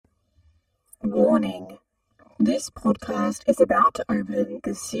Warning. This podcast is about to open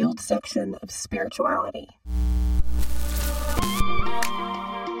the sealed section of spirituality.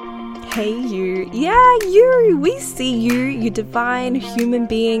 Hey you, yeah you, we see you, you divine human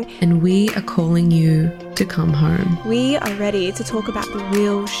being. And we are calling you to come home. We are ready to talk about the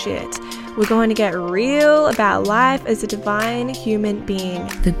real shit. We're going to get real about life as a divine human being.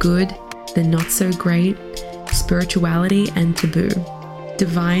 The good, the not so great, spirituality and taboo.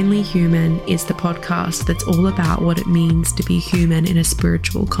 Divinely Human is the podcast that's all about what it means to be human in a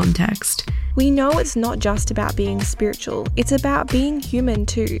spiritual context. We know it's not just about being spiritual, it's about being human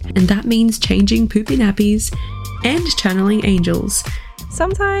too. And that means changing poopy nappies and channeling angels.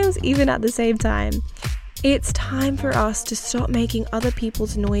 Sometimes even at the same time. It's time for us to stop making other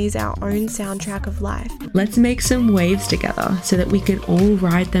people's noise our own soundtrack of life. Let's make some waves together so that we can all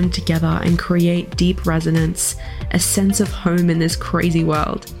ride them together and create deep resonance, a sense of home in this crazy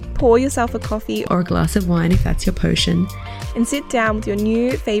world. Pour yourself a coffee Or a glass of wine if that's your potion. and sit down with your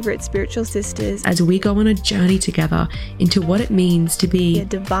new favorite spiritual sisters As we go on a journey together into what it means to be a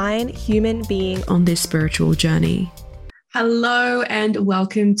divine human being. on this spiritual journey. Hello and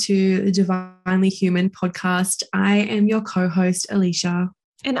welcome to the Divinely Human podcast. I am your co-host, Alicia.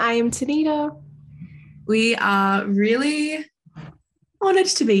 And I am Tanita. We are really honored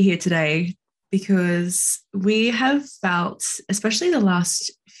to be here today because we have felt, especially the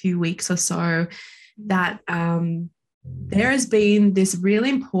last few weeks or so, that there has been this real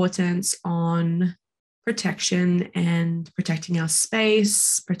importance on protection and protecting our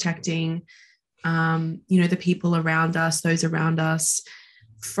space, protecting the people around us, those around us,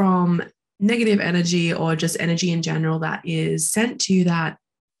 from negative energy or just energy in general that is sent to you that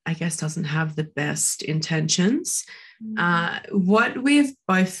I guess doesn't have the best intentions. What we've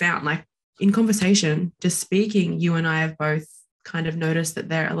both found, like in conversation, just speaking, you and I have both kind of noticed that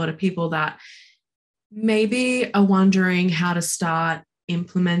there are a lot of people that maybe are wondering how to start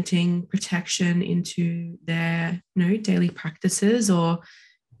implementing protection into their, daily practices or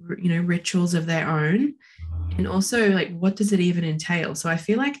rituals of their own. And also, like, what does it even entail? So I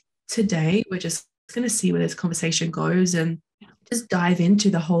feel like today we're just going to see where this conversation goes and just dive into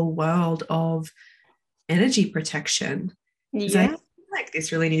the whole world of energy protection. Yeah. I feel like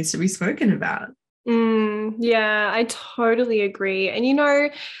this really needs to be spoken about. Yeah, I totally agree. And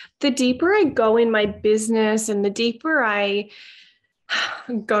the deeper I go in my business and the deeper I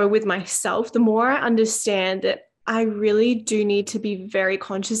go with myself, the more I understand that I really do need to be very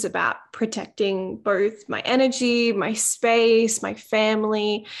conscious about protecting both my energy, my space, my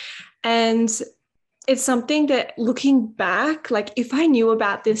family. And it's something that, looking back, like if I knew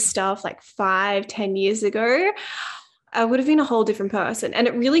about this stuff like 5-10 years ago, I would have been a whole different person. And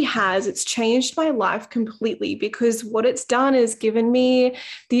it really has. It's changed my life completely, because what it's done is given me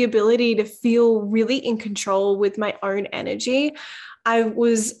the ability to feel really in control with my own energy. I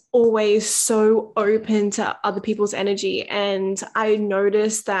was always so open to other people's energy, and I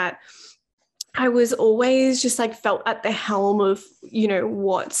noticed that I was always just like felt at the helm of,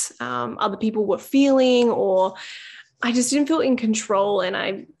 what other people were feeling, or I just didn't feel in control, and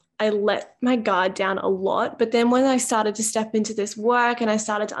I let my guard down a lot. But then when I started to step into this work and I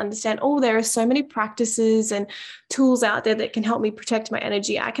started to understand, there are so many practices and tools out there that can help me protect my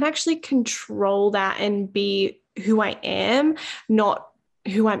energy, I can actually control that and be who I am, not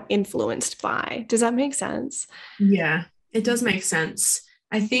who I'm influenced by. Does that make sense? Yeah, it does make sense.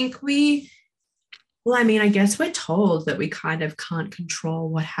 I think I guess we're told that we kind of can't control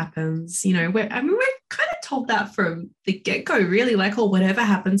what happens. We're kind of told that from the get-go, really, like, whatever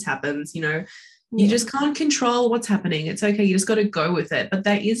happens, happens, You just can't control what's happening. It's okay. You just got to go with it. But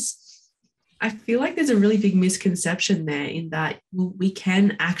I feel like there's a really big misconception there, in that we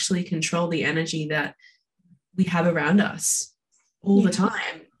can actually control the energy that we have around us all the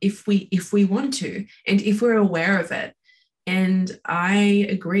time if we want to, and if we're aware of it. And I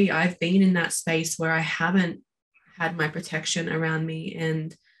agree. I've been in that space where I haven't had my protection around me,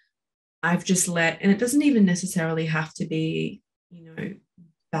 and I've just and it doesn't even necessarily have to be,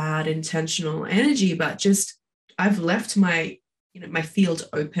 bad intentional energy, but just I've left my field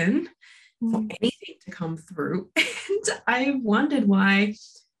open for anything to come through. And I wondered why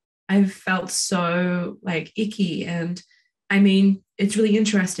I've felt so like icky. And it's really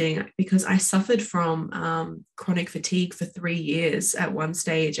interesting because I suffered from chronic fatigue for 3 years at one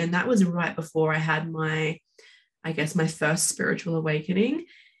stage. And that was right before I had my first spiritual awakening.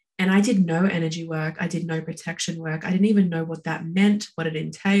 And I did no energy work. I did no protection work. I didn't even know what that meant, what it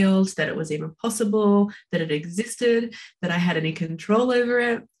entailed, that it was even possible, that it existed, that I had any control over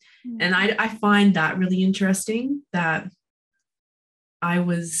it. And I find that really interesting, that I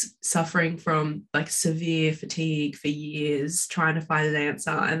was suffering from like severe fatigue for years, trying to find an answer.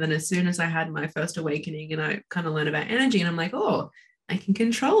 And then as soon as I had my first awakening and I kind of learned about energy, and I'm like, oh, I can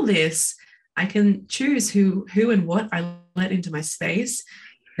control this. I can choose who and what I let into my space.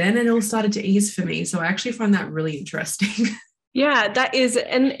 Then it all started to ease for me. So I actually find that really interesting. Yeah, that is.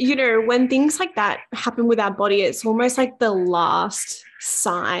 And, when things like that happen with our body, it's almost like the last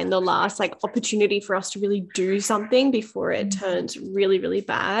sign, the last like opportunity for us to really do something before it turns really, really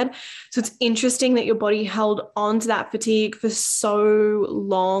bad. So it's interesting that your body held on to that fatigue for so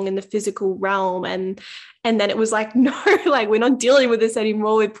long in the physical realm. And then it was like, no, like we're not dealing with this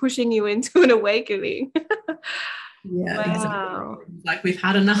anymore. We're pushing you into an awakening. Yeah, wow. exactly. Like we've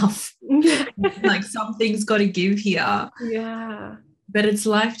had enough. Like something's got to give here. Yeah. But it's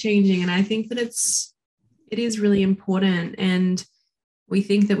life-changing. And I think that it is really important. And we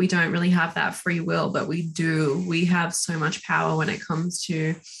think that we don't really have that free will, but we do. We have so much power when it comes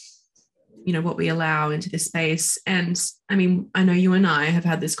to, what we allow into this space. And I mean, I know you and I have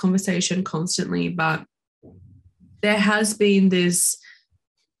had this conversation constantly, but there has been this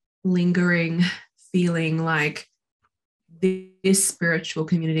lingering feeling like this spiritual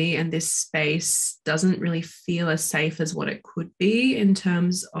community and this space doesn't really feel as safe as what it could be in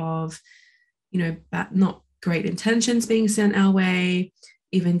terms of, not great intentions being sent our way,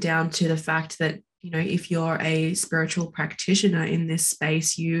 even down to the fact that, if you're a spiritual practitioner in this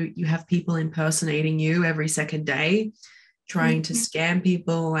space, you have people impersonating you every second day, trying to scam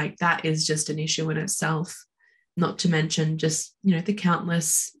people. Like that is just an issue in itself, not to mention just, the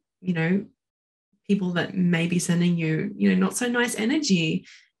countless, people that may be sending you, not so nice energy.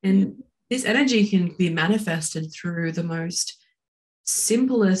 And this energy can be manifested through the most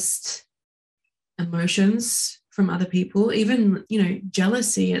simplest emotions from other people. Even,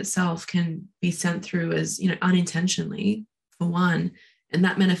 jealousy itself can be sent through as, unintentionally, for one, and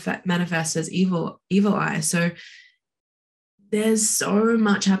that manifests as evil eye. So there's so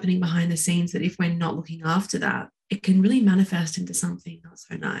much happening behind the scenes that if we're not looking after that, it can really manifest into something not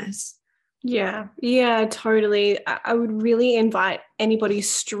so nice. Yeah, totally. I would really invite anybody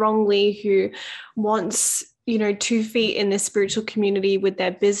strongly who wants, 2 feet in this spiritual community with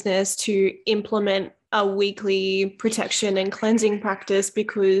their business to implement a weekly protection and cleansing practice,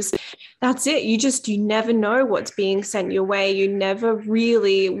 because that's it. You never know what's being sent your way. You never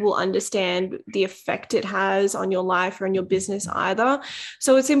really will understand the effect it has on your life or on your business either.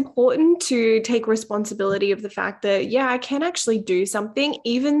 So it's important to take responsibility of the fact that, I can actually do something,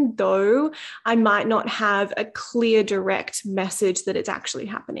 even though I might not have a clear, direct message that it's actually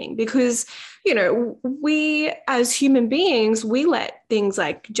happening. Because, we as human beings, we let things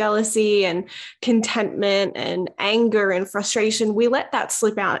like jealousy and contentment and anger and frustration, we let that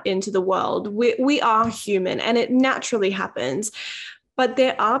slip out into the world. We are human and it naturally happens. But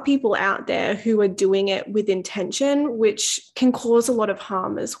there are people out there who are doing it with intention, which can cause a lot of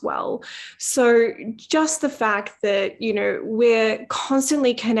harm as well. So just the fact that, we're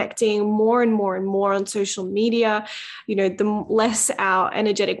constantly connecting more and more and more on social media, the less our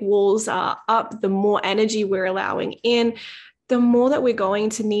energetic walls are up, the more energy we're allowing in, the more that we're going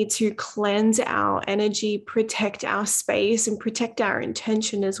to need to cleanse our energy, protect our space, and protect our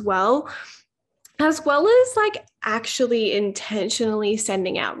intention as well as like actually intentionally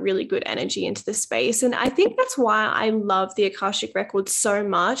sending out really good energy into the space. And I think that's why I love the Akashic Records so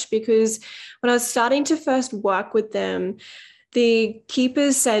much, because when I was starting to first work with them, the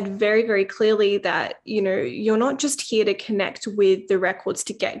keepers said very, very clearly that, you're not just here to connect with the records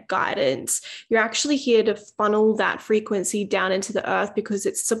to get guidance. You're actually here to funnel that frequency down into the earth because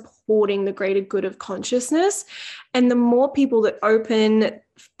it's supporting the greater good of consciousness. And the more people that open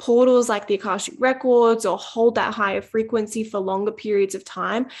portals like the Akashic Records or hold that higher frequency for longer periods of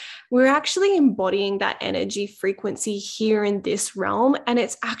time, we're actually embodying that energy frequency here in this realm. And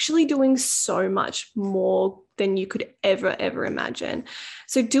it's actually doing so much more than you could ever imagine.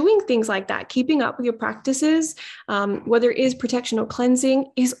 So doing things like that, keeping up with your practices, whether it is protection or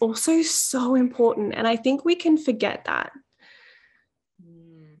cleansing, is also so important. And I think we can forget that.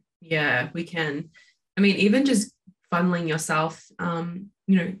 Yeah, we can. I mean, even just funneling yourself,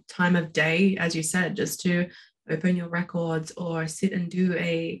 time of day, as you said, just to open your records or sit and do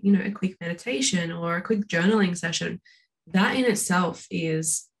a quick meditation or a quick journaling session, that in itself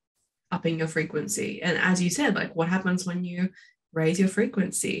is upping your frequency. And as you said, like what happens when you raise your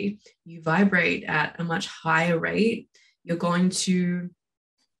frequency? You vibrate at a much higher rate. You're going to,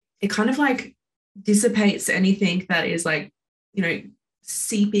 it kind of like dissipates anything that is like,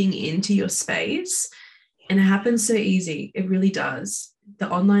 seeping into your space. And it happens so easy. It really does. The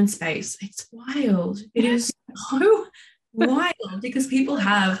online space, it's wild. It is so wild because people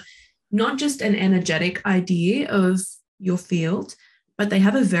have not just an energetic idea of your field, but they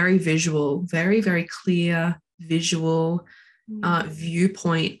have a very visual, very, very clear visual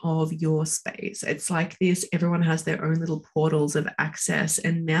viewpoint of your space. It's like this, everyone has their own little portals of access.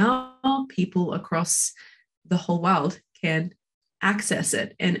 And now people across the whole world can access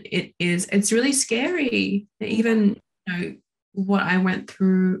it. And it's really scary. Even, what I went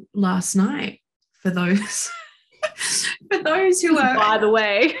through last night for those for those who are, by the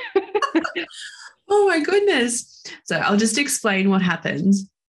way. oh my goodness. So I'll just explain what happened.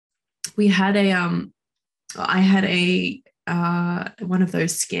 We had I had one of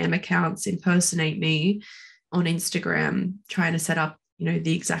those scam accounts impersonate me on Instagram, trying to set up,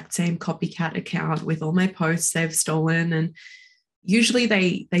 the exact same copycat account with all my posts they've stolen. And usually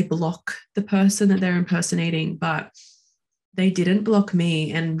they block the person that they're impersonating, but they didn't block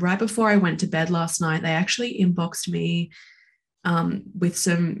me. And right before I went to bed last night, they actually inboxed me with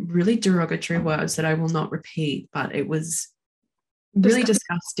some really derogatory words that I will not repeat, but it was really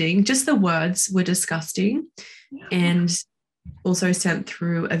disgusting. Just the words were disgusting. Yeah. And also sent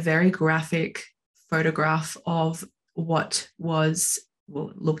through a very graphic photograph of what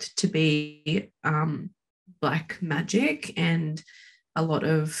looked to be black magic and a lot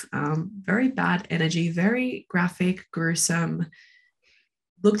of very bad energy, very graphic, gruesome,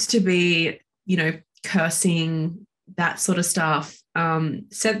 looked to be, cursing, that sort of stuff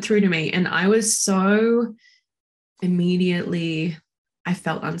sent through to me. And I was so immediately, I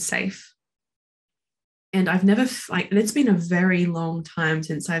felt unsafe. And I've never, it's been a very long time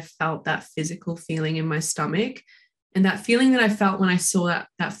since I've felt that physical feeling in my stomach. And that feeling that I felt when I saw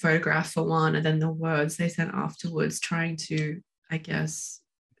that photograph, for one, and then the words they sent afterwards trying to, I guess,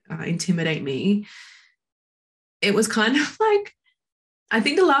 intimidate me. It was kind of like, I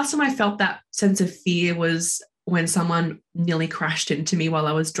think the last time I felt that sense of fear was when someone nearly crashed into me while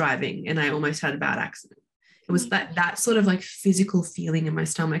I was driving and I almost had a bad accident. It was that sort of like physical feeling in my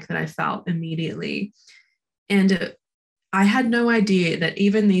stomach that I felt immediately. And I had no idea that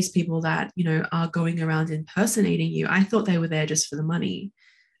even these people that, are going around impersonating you, I thought they were there just for the money.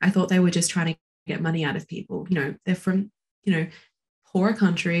 I thought they were just trying to get money out of people. They're from, poorer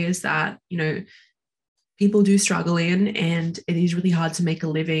countries that, people do struggle in, and it is really hard to make a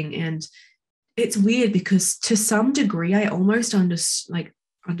living. And it's weird because to some degree, I almost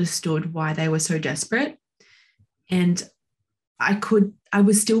understood why they were so desperate. And I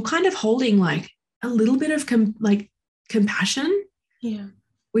was still kind of holding like a little bit of compassion,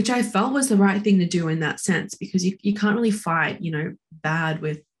 which I felt was the right thing to do in that sense, because you can't really fight, bad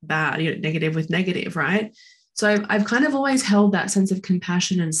with bad, negative with negative, right? So I've kind of always held that sense of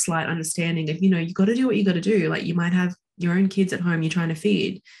compassion and slight understanding of, you got to do what you got to do. Like, you might have your own kids at home you're trying to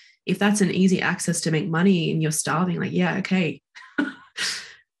feed. If that's an easy access to make money and you're starving, like, yeah, okay.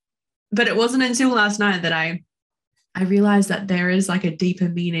 But it wasn't until last night that I realized that there is like a deeper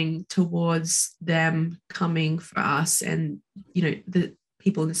meaning towards them coming for us. And, the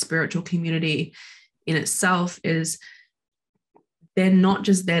people in the spiritual community in itself is, they're not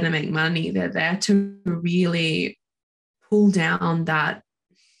just there to make money. They're there to really pull down the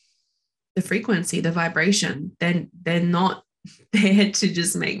frequency, the vibration. They're not there to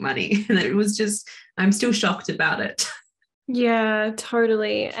just make money. And it was just, I'm still shocked about it. Yeah,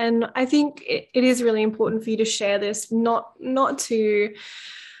 totally. And I think it is really important for you to share this, not to,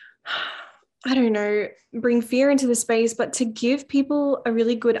 I don't know, bring fear into the space, but to give people a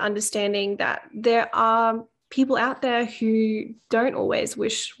really good understanding that there are people out there who don't always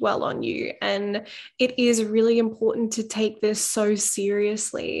wish well on you. And it is really important to take this so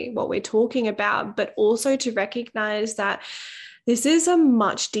seriously, what we're talking about, but also to recognize that this is a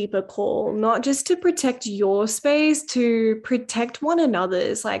much deeper call, not just to protect your space, to protect one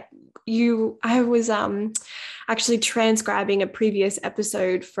another's. Like I was actually transcribing a previous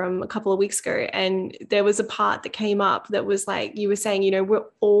episode from a couple of weeks ago, and there was a part that came up that was like, you were saying, we're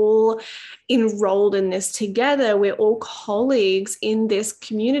all enrolled in this together. We're all colleagues in this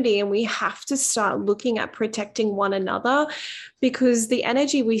community, and we have to start looking at protecting one another, because the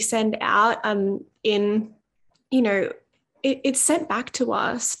energy we send out it's sent back to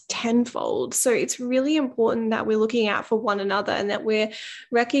us tenfold. So it's really important that we're looking out for one another, and that we're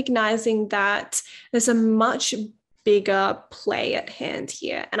recognizing that there's a much bigger play at hand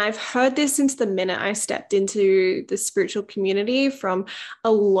here. And I've heard this since the minute I stepped into the spiritual community from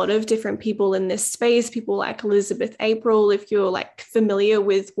a lot of different people in this space, people like Elizabeth April. If you're like familiar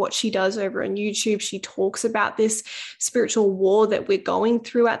with what she does over on YouTube, she talks about this spiritual war that we're going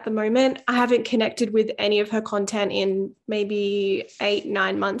through at the moment. I haven't connected with any of her content in maybe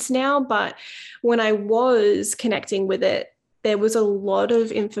 8-9 months now, but when I was connecting with it, there was a lot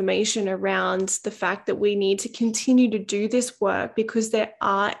of information around the fact that we need to continue to do this work because there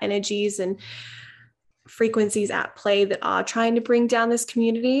are energies and frequencies at play that are trying to bring down this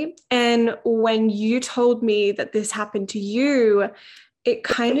community. And when you told me that this happened to you, it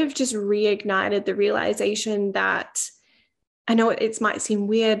kind of just reignited the realization that, I know it might seem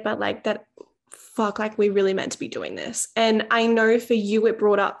weird, but like that, fuck, like we really meant to be doing this. And I know for you, it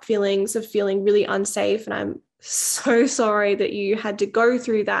brought up feelings of feeling really unsafe. And I'm so sorry that you had to go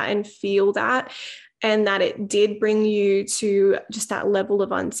through that and feel that, and that it did bring you to just that level of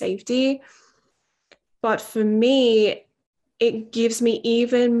unsafety. But for me, it gives me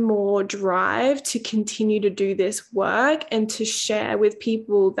even more drive to continue to do this work and to share with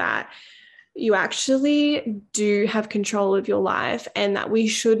people that you actually do have control of your life, and that we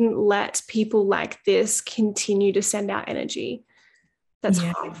shouldn't let people like this continue to send out energy. That's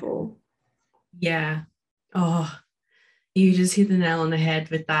harmful. Yeah. Oh, you just hit the nail on the head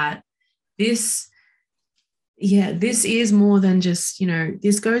with that. This is more than just,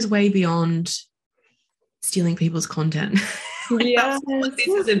 this goes way beyond stealing people's content. That's what this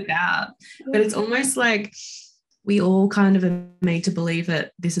is about. But it's almost like we all kind of are made to believe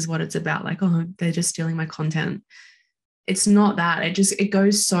that this is what it's about. Like, oh, they're just stealing my content. It's not that. It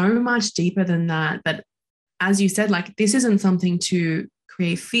goes so much deeper than that. But as you said, like, this isn't something to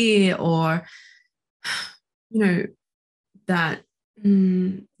create fear or, that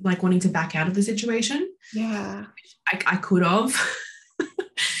like wanting to back out of the situation. Yeah. I could have.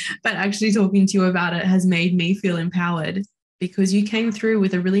 But actually talking to you about it has made me feel empowered, because you came through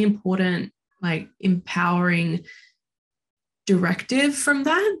with a really important, like, empowering directive from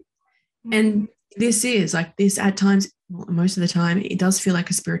that. And this is like this at times, most of the time, it does feel like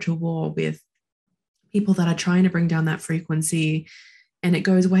a spiritual war with people that are trying to bring down that frequency. And it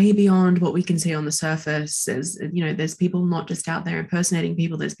goes way beyond what we can see on the surface. There's people not just out there impersonating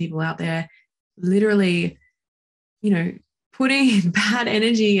people. There's people out there literally, putting bad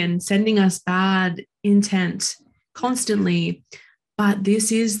energy and sending us bad intent constantly. But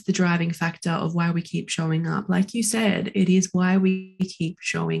this is the driving factor of why we keep showing up. Like you said, it is why we keep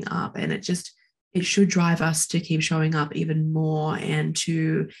showing up. And it should drive us to keep showing up even more and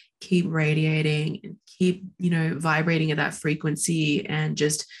to keep radiating and keep, vibrating at that frequency, and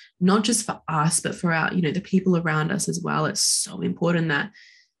just not just for us, but for our, the people around us as well. It's so important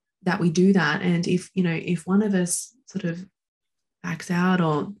that we do that. And if one of us sort of backs out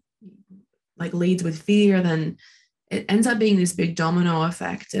or like leads with fear, then it ends up being this big domino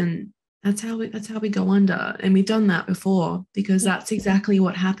effect. And that's how we go under. And we've done that before, because that's exactly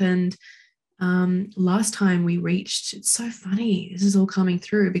what happened last time we reached. It's so funny. This is all coming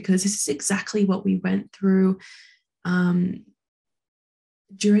through because this is exactly what we went through during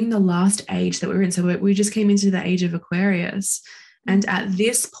the last age that we were in. So we just came into the age of Aquarius. And at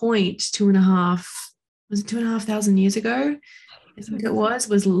this point, 2,500 years ago, I think it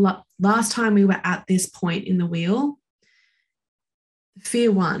was last time we were at this point in the wheel,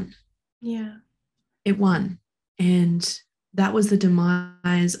 fear won. Yeah. It won. And that was the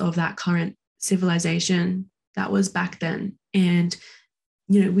demise of that current civilization that was back then. And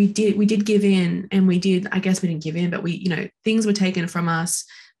we did give in, and I guess we didn't give in, but things were taken from us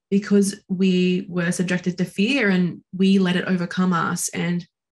because we were subjected to fear, and we let it overcome us. And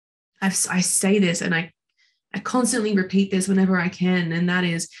I say this, and I constantly repeat this whenever I can, and that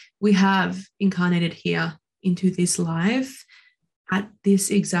is, we have incarnated here into this life at this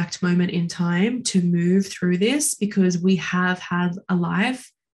exact moment in time to move through this, because we have had a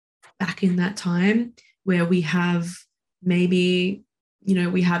life back in that time where we have maybe,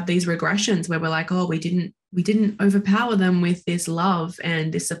 we have these regressions where we're like, oh, we didn't overpower them with this love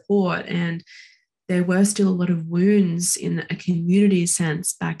and this support. And there were still a lot of wounds in a community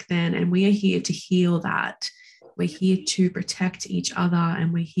sense back then. And we are here to heal that. We're here to protect each other,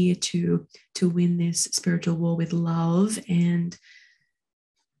 and we're here to win this spiritual war with love and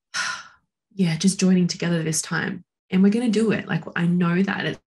just joining together this time. And we're going to do it. Like, I know that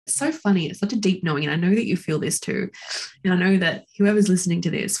it's so funny. It's such a deep knowing. And I know that you feel this too. And I know that whoever's listening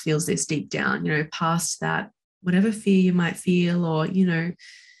to this feels this deep down, past that, whatever fear you might feel, or,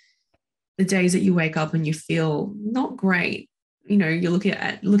 the days that you wake up and you feel not great, you're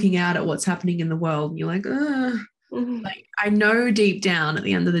looking out at what's happening in the world, and you're like, Mhm. Like, I know deep down at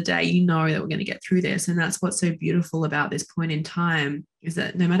the end of the day, you know that we're going to get through this. And that's what's so beautiful about this point in time, is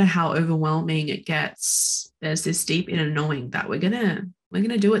that no matter how overwhelming it gets, there's this deep inner knowing that we're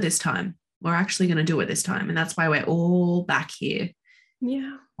gonna do it this time. We're actually going to do it this time. And that's why we're all back here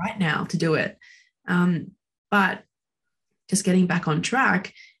Yeah. right now to do it. But just getting back on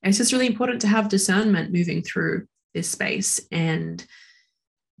track, it's just really important to have discernment moving through this space. And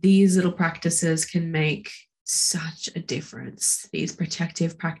these little practices can make such a difference. These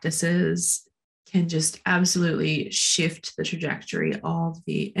protective practices can just absolutely shift the trajectory of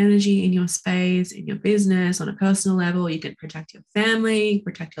the energy in your space, in your business, on a personal level. You can protect your family,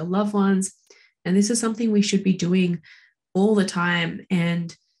 protect your loved ones. And this is something we should be doing all the time.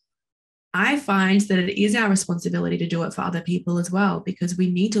 And I find that it is our responsibility to do it for other people as well, because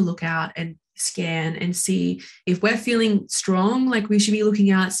we need to look out and scan and see if we're feeling strong. Like, we should be looking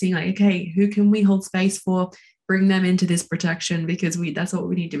out, seeing like, okay, who can we hold space for, bring them into this protection, because that's what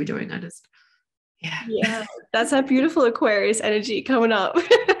we need to be doing. Yeah, that's that beautiful Aquarius energy coming up.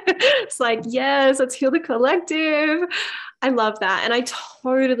 It's like, yes, let's heal the collective. I love that. And I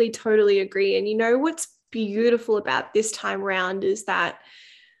totally agree. And you know what's beautiful about this time around is that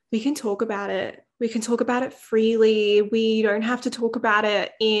we can talk about it. We can talk about it freely. We don't have to talk about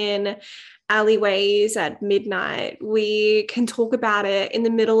it in alleyways at midnight. We can talk about it in the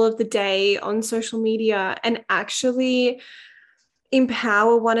middle of the day on social media and actually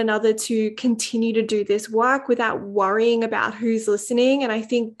empower one another to continue to do this work without worrying about who's listening. And I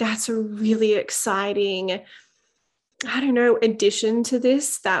think that's a really exciting, I don't know, addition to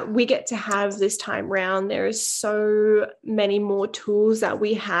this that we get to have this time round. There is so many more tools that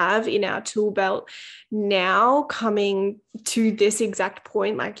we have in our tool belt now coming to this exact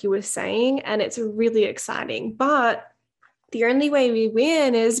point, like you were saying, and it's really exciting. But the only way we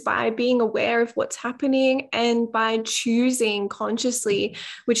win is by being aware of what's happening and by choosing consciously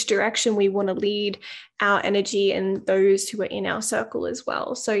which direction we want to lead our energy and those who are in our circle as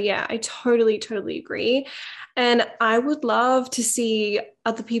well. So yeah, I totally agree. And I would love to see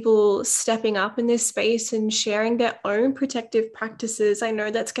other people stepping up in this space and sharing their own protective practices. I know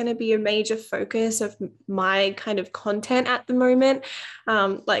that's going to be a major focus of my kind of content at the moment.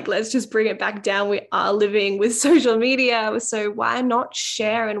 Like, let's just bring it back down. We are living with social media. So why not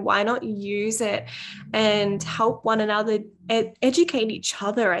share and why not use it and help one another, educate each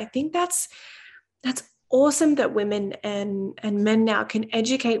other? I think that's awesome that women and men now can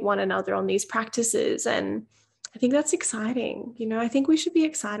educate one another on these practices. And I think that's exciting. You know, I think we should be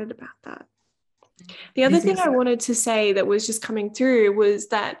excited about that. The other thing I wanted to say that was just coming through was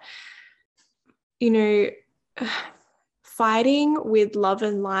that, you know, fighting with love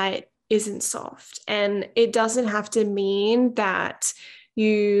and light isn't soft. And it doesn't have to mean that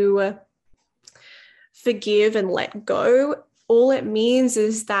you forgive and let go. All it means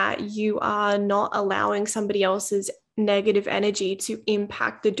is that you are not allowing somebody else's negative energy to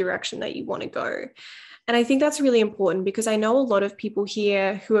impact the direction that you want to go. And I think that's really important because I know a lot of people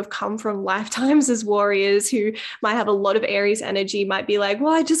here who have come from lifetimes as warriors who might have a lot of Aries energy might be like,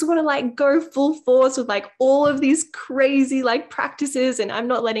 well, I just want to like go full force with like all of these crazy like practices and I'm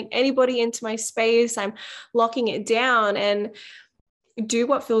not letting anybody into my space. I'm locking it down and do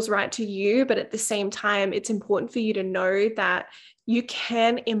what feels right to you. But at the same time, it's important for you to know that you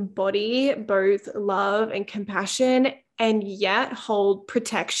can embody both love and compassion and yet hold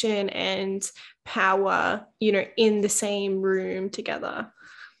protection and power, you know, in the same room together.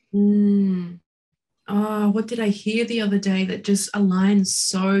 Oh, what did I hear the other day that just aligns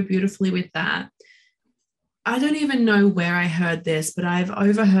so beautifully with that? I don't even know where I heard this, but I've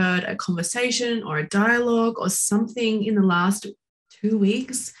overheard a conversation or a dialogue or something in the last 2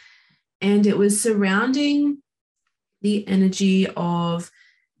 weeks, and it was surrounding the energy of,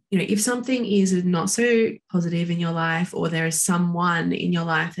 you know, if something is not so positive in your life or there is someone in your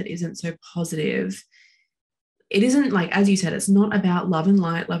life that isn't so positive, it isn't like, as you said, it's not about love and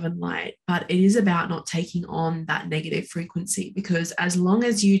light, but it is about not taking on that negative frequency. Because as long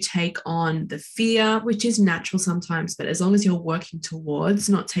as you take on the fear, which is natural sometimes, but as long as you're working towards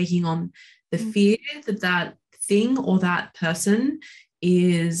not taking on the fear that that thing or that person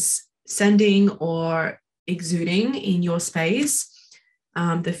is sending or exuding in your space,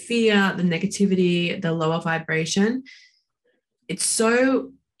 the fear, the negativity, the lower vibration, it's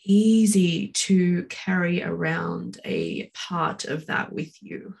so easy to carry around a part of that with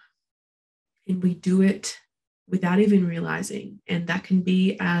you. And we do it without even realizing. And that can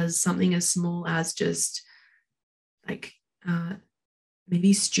be as something as small as just like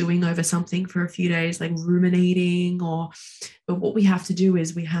maybe stewing over something for a few days, like ruminating, but what we have to do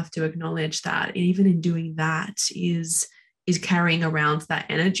is we have to acknowledge that, and even in doing that is carrying around that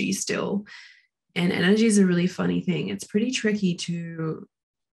energy still. And energy is a really funny thing. It's pretty tricky to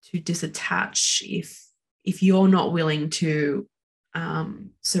disattach if you're not willing to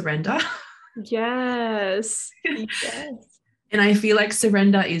surrender. Yes. Yes. And I feel like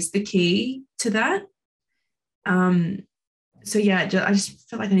surrender is the key to that. So yeah, I just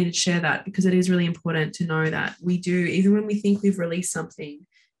felt like I needed to share that, because it is really important to know that we do, even when we think we've released something,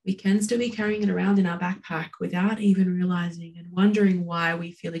 we can still be carrying it around in our backpack without even realizing, and wondering why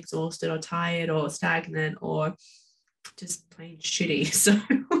we feel exhausted or tired or stagnant or just plain shitty. So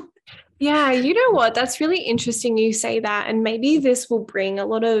yeah, you know what? That's really interesting you say that. And maybe this will bring a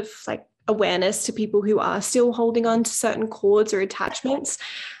lot of like awareness to people who are still holding on to certain cords or attachments.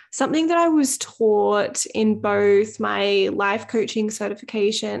 Something that I was taught in both my life coaching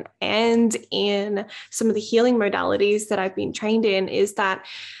certification and in some of the healing modalities that I've been trained in is that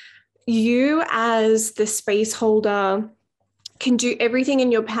you, as the space holder, can do everything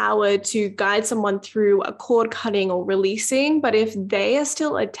in your power to guide someone through a cord cutting or releasing, but if they are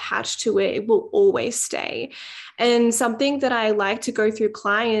still attached to it, it will always stay. And something that I like to go through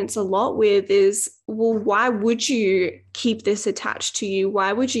clients a lot with is, well, why would you keep this attached to you?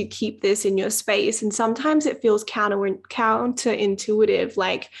 Why would you keep this in your space? And sometimes it feels counterintuitive.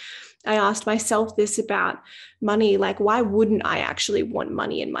 Like, I asked myself this about money, like, why wouldn't I actually want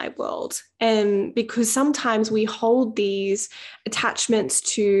money in my world? And because sometimes we hold these attachments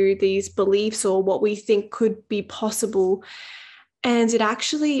to these beliefs or what we think could be possible, and it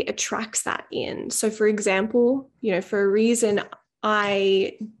actually attracts that in. So for example, for a reason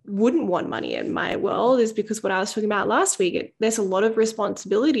I wouldn't want money in my world is because what I was talking about last week, there's a lot of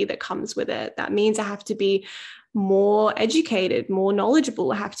responsibility that comes with it. That means I have to be more educated, more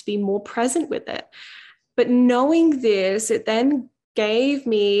knowledgeable. I have to be more present with it. But knowing this, it then gave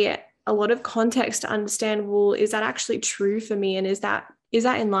me a lot of context to understand, well, is that actually true for me? And is that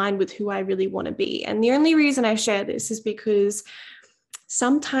in line with who I really want to be? And the only reason I share this is because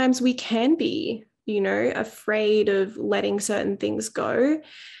sometimes we can be, afraid of letting certain things go.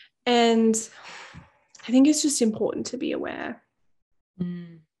 And I think it's just important to be aware.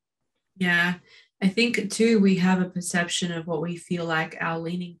 Yeah. I think too, we have a perception of what we feel like our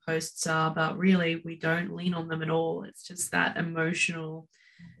leaning posts are, but really we don't lean on them at all. It's just that emotional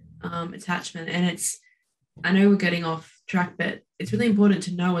attachment. And I know we're getting off track, but it's really important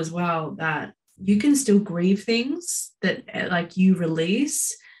to know as well that you can still grieve things that like you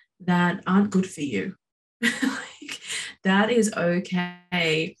release that aren't good for you. That is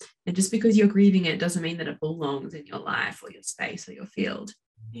okay. And just because you're grieving it doesn't mean that it belongs in your life or your space or your field.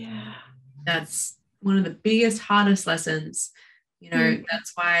 Yeah. That's one of the biggest, hardest lessons.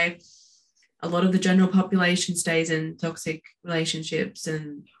 That's why a lot of the general population stays in toxic relationships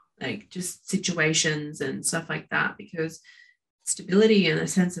and like just situations and stuff like that, because stability and a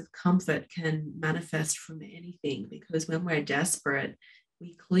sense of comfort can manifest from anything, because when we're desperate,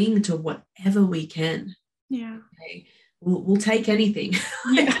 we cling to whatever we can. Yeah. Okay? We'll take anything.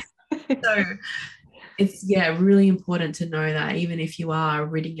 Yeah. So it's really important to know that even if you are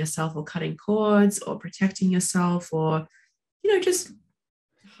ridding yourself or cutting cords or protecting yourself or just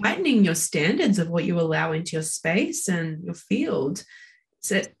heightening your standards of what you allow into your space and your field,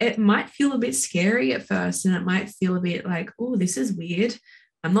 so it might feel a bit scary at first, and it might feel a bit like, oh, this is weird,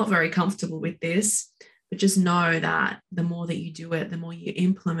 I'm not very comfortable with this. But just know that the more that you do it, the more you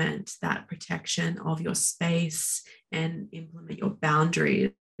implement that protection of your space and implement your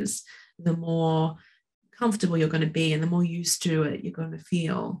boundaries, the more comfortable you're going to be, and the more used to it you're going to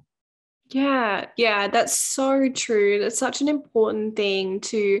feel. Yeah, that's so true. That's such an important thing,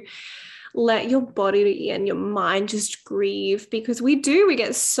 to let your body and your mind just grieve, because we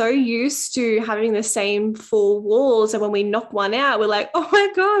get so used to having the same four walls, and when we knock one out, we're like, oh my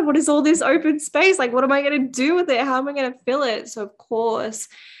God, what is all this open space? Like, what am I going to do with it? How am I going to fill it? So of course,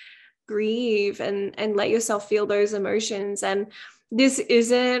 grieve and let yourself feel those emotions. And this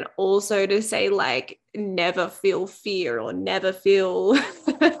isn't also to say like never feel fear or never feel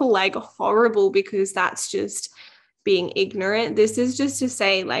like horrible, because that's just being ignorant. This is just to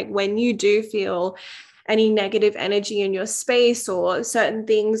say, like, when you do feel any negative energy in your space or certain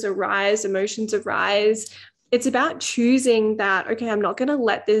things arise, emotions arise, it's about choosing that, okay, I'm not going to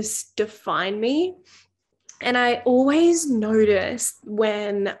let this define me. And I always notice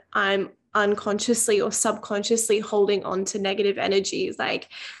when I'm unconsciously or subconsciously holding on to negative energies, like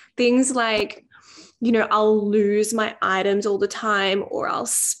things like I'll lose my items all the time, or I'll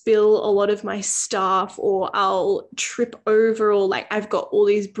spill a lot of my stuff, or I'll trip over, or like I've got all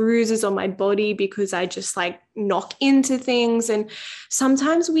these bruises on my body because I just like knock into things. And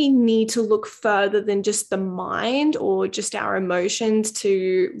sometimes we need to look further than just the mind or just our emotions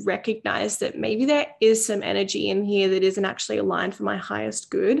to recognize that maybe there is some energy in here that isn't actually aligned for my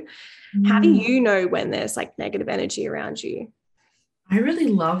highest good. How do you know when there's like negative energy around you? I really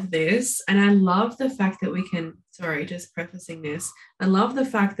love this. And I love the fact that we can, sorry, just prefacing this, I love the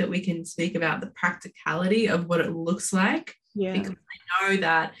fact that we can speak about the practicality of what it looks like. Yeah. Because I know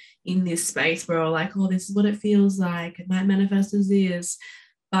that in this space we're all like, oh, this is what it feels like. It might manifest as this.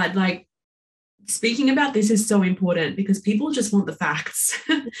 But like speaking about this is so important because people just want the facts.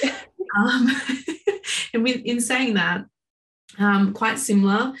 And in saying that, quite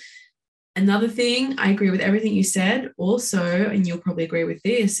similar. Another thing, I agree with everything you said also, and you'll probably agree with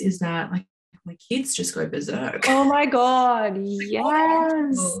this, is that like my kids just go berserk. Oh my God,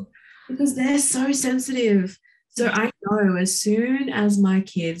 yes. Because they're so sensitive. So I know as soon as my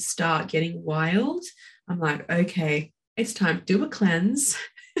kids start getting wild, I'm like, okay, it's time to do a cleanse.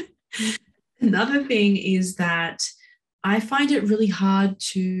 Another thing is that I find it really hard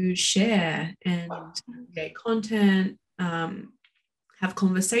to share and create content, have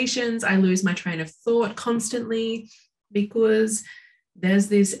conversations. I lose my train of thought constantly because there's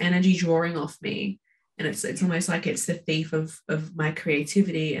this energy drawing off me, and it's almost like it's the thief of my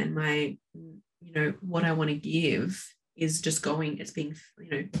creativity and my, what I want to give is just going, it's being,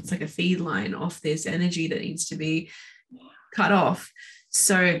 it's like a feed line off this energy that needs to be cut off.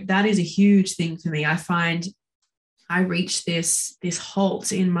 So that is a huge thing for me. I find I reach this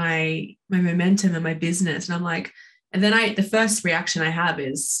halt in my momentum and my business, and I'm like, and then the first reaction I have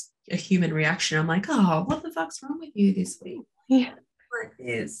is a human reaction. I'm like, oh, what the fuck's wrong with you this week? Yeah. Like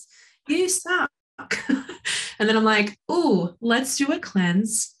this. You suck. And then I'm like, oh, let's do a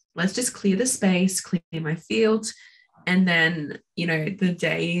cleanse. Let's just clear the space, clear my field. And then, the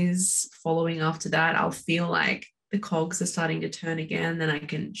days following after that, I'll feel like the cogs are starting to turn again. Then I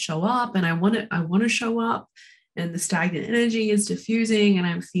can show up, and I want to show up. And the stagnant energy is diffusing, and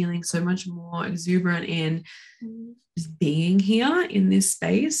I'm feeling so much more exuberant in just being here in this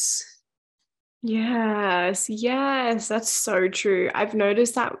space. Yes, that's so true. I've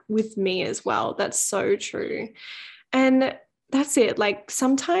noticed that with me as well. That's so true. And that's it. Like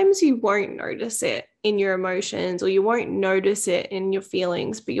sometimes you won't notice it in your emotions, or you won't notice it in your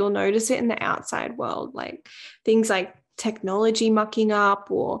feelings, but you'll notice it in the outside world, like things like technology mucking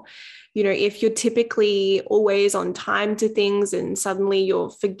up, or if you're typically always on time to things and suddenly you're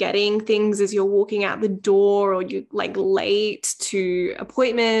forgetting things as you're walking out the door, or you're like late to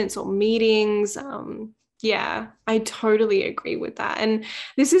appointments or meetings. I totally agree with that. And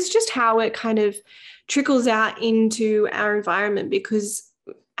this is just how it kind of trickles out into our environment, because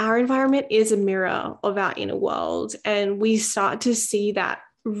our environment is a mirror of our inner world, and we start to see that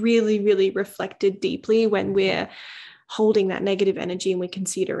really, really reflected deeply when we're holding that negative energy and we can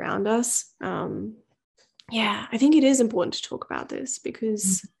see it around us. I think it is important to talk about this,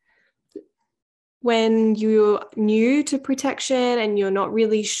 because when you're new to protection and you're not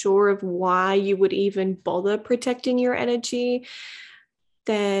really sure of why you would even bother protecting your energy,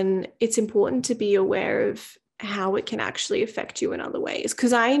 then it's important to be aware of how it can actually affect you in other ways.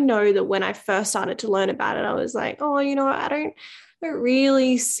 Because I know that when I first started to learn about it, I was like, oh, I don't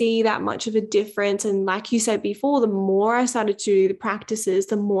really see that much of a difference. And like you said before, the more I started to do the practices,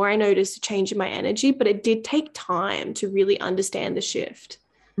 the more I noticed a change in my energy. But it did take time to really understand the shift.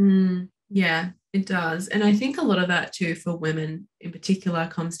 Yeah, it does. And I think a lot of that too, for women in particular,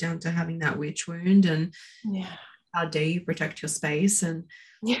 comes down to having that witch wound, and how dare you protect your space, and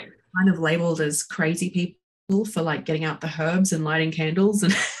kind of labeled as crazy people for like getting out the herbs and lighting candles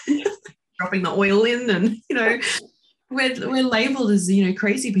and dropping the oil in, and we're labeled as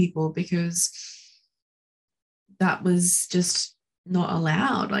crazy people because that was just not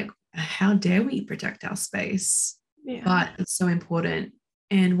allowed. Like, how dare we protect our space? But it's so important.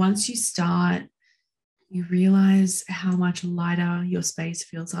 And once you start, you realize how much lighter your space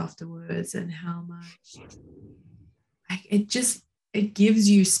feels afterwards, and how much it gives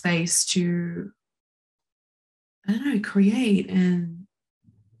you space to, I don't know, create and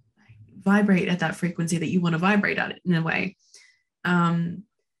vibrate at that frequency that you want to vibrate at, in a way. I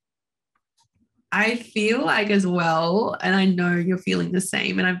feel like as well, and I know you're feeling the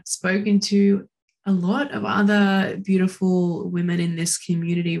same, and I've spoken to a lot of other beautiful women in this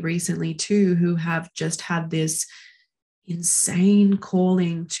community recently too, who have just had this insane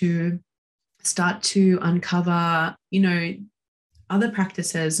calling to start to uncover, other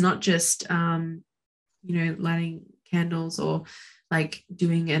practices, not just lighting candles or like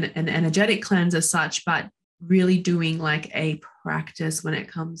doing an energetic cleanse as such, but really doing like a practice when it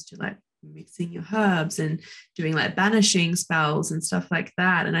comes to like mixing your herbs and doing like banishing spells and stuff like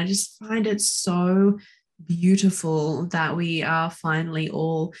that. And I just find it so beautiful that we are finally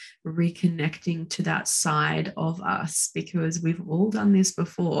all reconnecting to that side of us, because we've all done this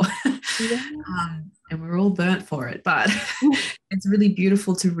before. Yeah. And we're all burnt for it, but it's really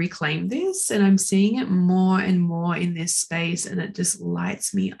beautiful to reclaim this. And I'm seeing it more and more in this space, and it just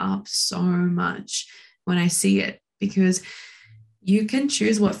lights me up so much when I see it, because you can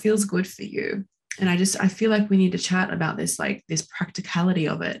choose what feels good for you. And I feel like we need to chat about this, like this practicality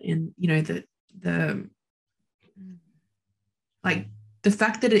of it, and the like the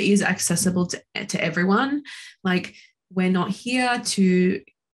fact that it is accessible to everyone. Like, we're not here to,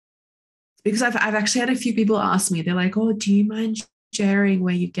 because I've actually had a few people ask me, they're like, oh, do you mind sharing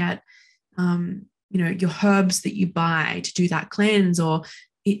where you get your herbs that you buy to do that cleanse, or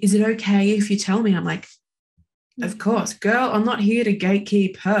is it okay if you tell me? I'm like, of course, girl, I'm not here to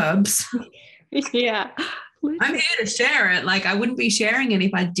gatekeep herbs. Yeah. I'm here to share it. Like, I wouldn't be sharing it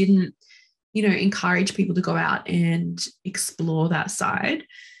if I didn't, encourage people to go out and explore that side.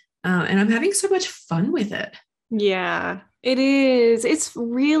 And I'm having so much fun with it. Yeah, it is. It's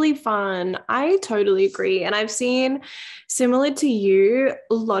really fun. I totally agree. And I've seen, similar to you,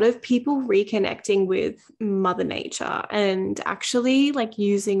 a lot of people reconnecting with Mother Nature and actually like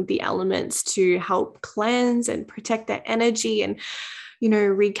using the elements to help cleanse and protect their energy and,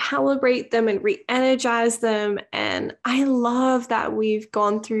 recalibrate them and re-energize them. And I love that we've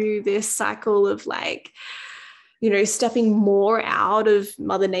gone through this cycle of like, stepping more out of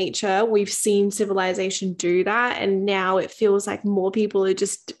Mother Nature. We've seen civilization do that. And now it feels like more people are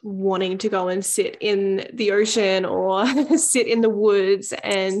just wanting to go and sit in the ocean or sit in the woods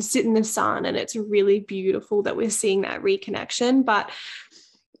and sit in the sun. And it's really beautiful that we're seeing that reconnection. But,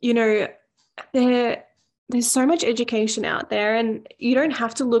 there's so much education out there, and you don't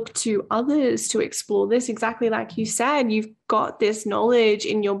have to look to others to explore this. Exactly like you said, you've got this knowledge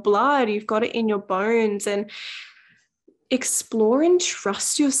in your blood, you've got it in your bones, and explore and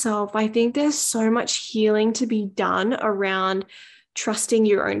trust yourself. I think there's so much healing to be done around trusting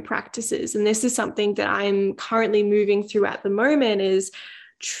your own practices. And this is something that I'm currently moving through at the moment, is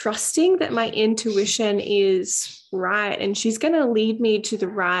trusting that my intuition is right. And she's going to lead me to the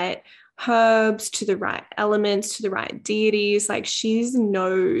right herbs, to the right elements, to the right deities. Like, she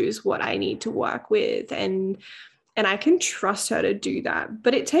knows what I need to work with, and I can trust her to do that.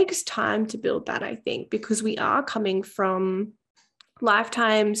 But it takes time to build that, I think, because we are coming from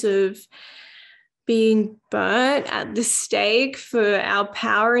lifetimes of being burnt at the stake for our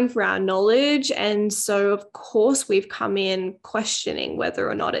power and for our knowledge. And so, of course, we've come in questioning whether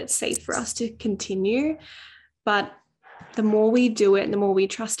or not it's safe for us to continue. But the more we do it and the more we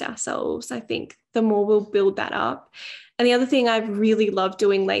trust ourselves, I think the more we'll build that up. And the other thing I've really loved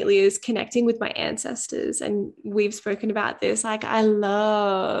doing lately is connecting with my ancestors. And we've spoken about this. Like, I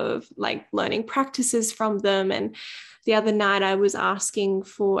love like learning practices from them. And the other night I was asking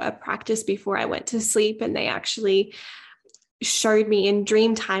for a practice before I went to sleep, and they actually showed me in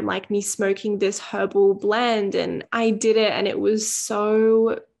dream time, like me smoking this herbal blend, and I did it, and it was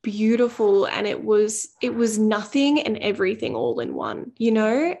so beautiful. And it was nothing and everything all in one,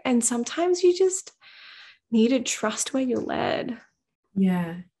 and sometimes you just need to trust where you're led.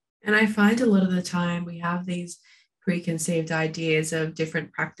 Yeah. And I find a lot of the time we have these preconceived ideas of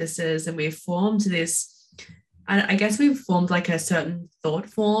different practices, and we've formed this, I guess we've formed like a certain thought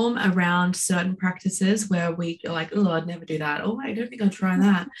form around certain practices where we are like, oh, I'd never do that. Oh, I don't think I'll try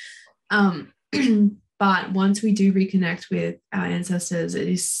that. But once we do reconnect with our ancestors, it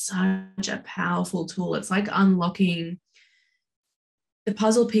is such a powerful tool. It's like unlocking the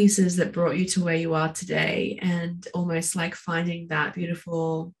puzzle pieces that brought you to where you are today, and almost like finding that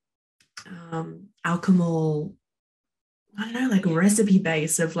beautiful alchemical, I don't know, like recipe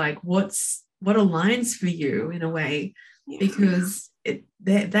base of like what aligns for you in a way, because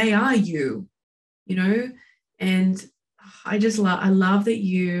they are you, and I love that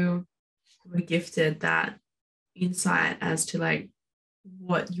you were gifted that insight as to like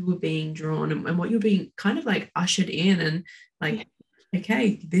what you were being drawn and what you're being kind of like ushered in, and like,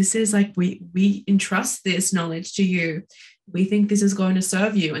 okay, this is like, we entrust this knowledge to you. We think this is going to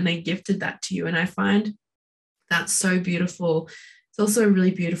serve you, and they gifted that to you. And I find that's so beautiful. It's also a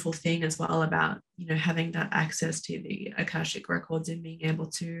really beautiful thing as well about, having that access to the Akashic records and being able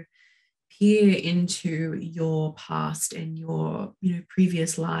to peer into your past and your,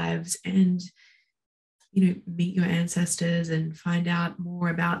 previous lives, and meet your ancestors and find out more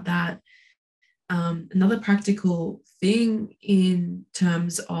about that. Another practical thing in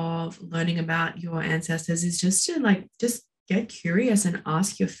terms of learning about your ancestors is just to just get curious and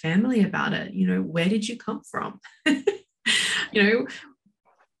ask your family about it. Where did you come from?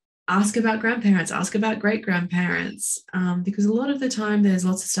 Ask about grandparents, ask about great grandparents, because a lot of the time there's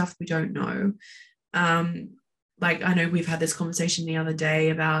lots of stuff we don't know. I know we've had this conversation the other day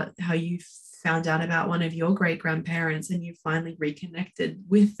about how you found out about one of your great grandparents and you finally reconnected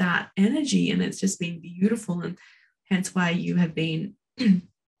with that energy, and it's just been beautiful, and hence why you have been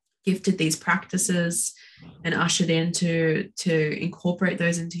gifted these practices and ushered in to incorporate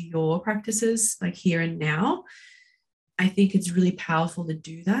those into your practices, like here and now. I think it's really powerful to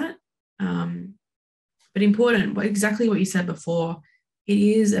do that. But important, exactly what you said before, it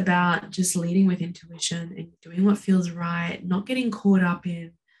is about just leading with intuition and doing what feels right, not getting caught up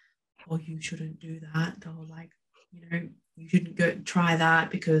in, oh, you shouldn't do that, or you shouldn't go try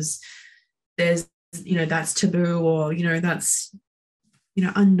that because there's, that's taboo, or, that's,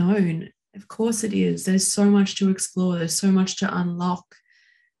 unknown. Of course it is. There's so much to explore. There's so much to unlock,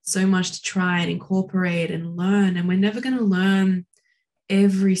 so much to try and incorporate and learn. And we're never going to learn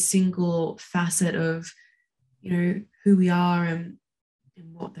every single facet of, who we are and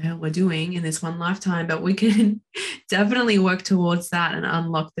what the hell we're doing in this one lifetime, but we can definitely work towards that and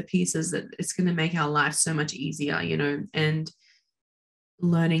unlock the pieces that it's going to make our life so much easier, and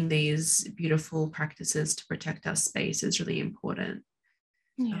learning these beautiful practices to protect our space is really important.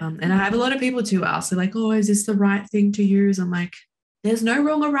 Yeah. And I have a lot of people too ask, they're like, oh, is this the right thing to use? I'm like, there's no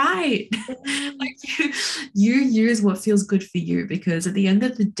wrong or right. You use what feels good for you, because at the end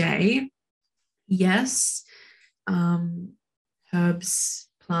of the day, yes, herbs,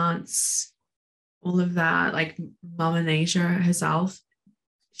 plants, all of that, like Mama Nature herself,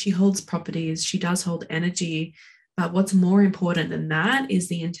 she holds properties, she does hold energy, but what's more important than that is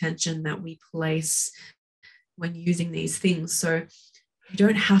the intention that we place when using these things. So you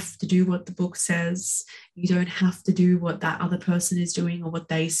don't have to do what the book says. You don't have to do what that other person is doing or what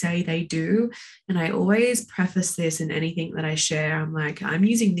they say they do. And I always preface this in anything that I share. I'm like, I'm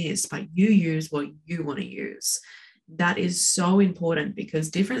using this, but you use what you want to use. That is so important, because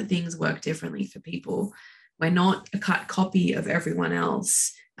different things work differently for people. We're not a cut copy of everyone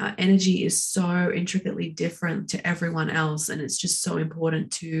else. Energy is so intricately different to everyone else. And it's just so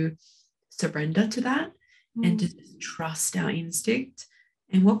important to surrender to that and to trust our instinct.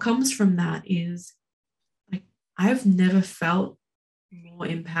 And what comes from that is, like, I've never felt more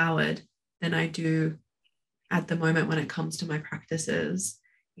empowered than I do at the moment when it comes to my practices.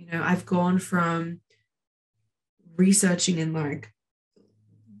 I've gone from researching and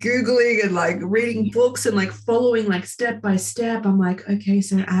Googling and reading books and following step by step. I'm like, okay,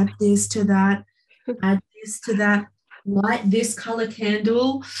 so add this to that, light this color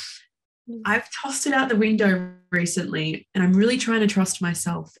candle. I've tossed it out the window recently, and I'm really trying to trust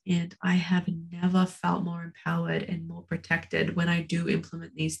myself. And I have never felt more empowered and more protected when I do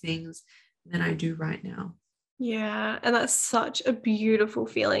implement these things than I do right now. Yeah, and that's such a beautiful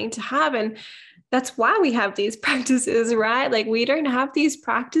feeling to have. And that's why we have these practices, right? We don't have these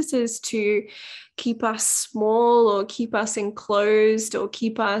practices to keep us small or keep us enclosed or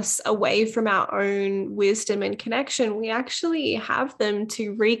keep us away from our own wisdom and connection. We actually have them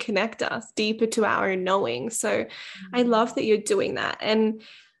to reconnect us deeper to our own knowing. So I love that you're doing that. And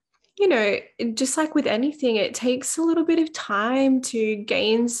just like with anything, it takes a little bit of time to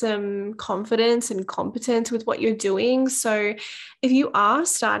gain some confidence and competence with what you're doing. So if you are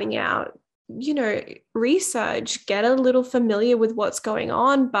starting out, research, get a little familiar with what's going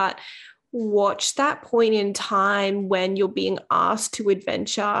on, but watch that point in time when you're being asked to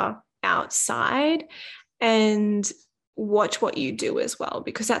adventure outside and watch what you do as well,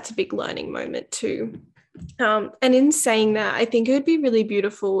 because that's a big learning moment too. And in saying that, I think it would be really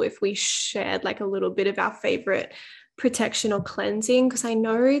beautiful if we shared a little bit of our favorite protection or cleansing, because I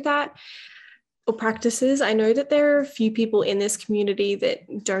know that, or practices, I know that there are a few people in this community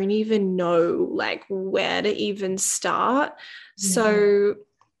that don't even know where to even start. Yeah. So,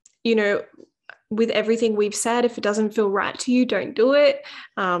 with everything we've said, if it doesn't feel right to you, don't do it.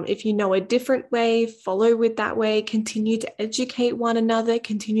 If you know a different way, follow with that way, continue to educate one another,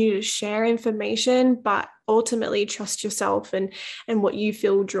 continue to share information, but ultimately trust yourself and what you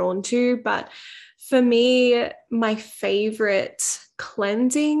feel drawn to. But for me, my favorite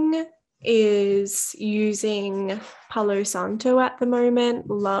cleansing is using Palo Santo at the moment.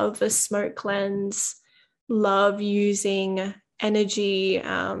 Love a smoke cleanse, love using energy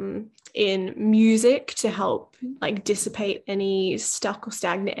in music to help like dissipate any stuck or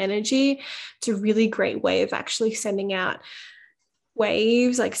stagnant energy. It's a really great way of actually sending out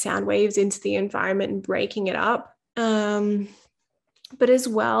waves, like sound waves, into the environment and breaking it up. But as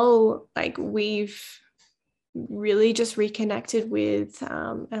well, like we've really just reconnected with,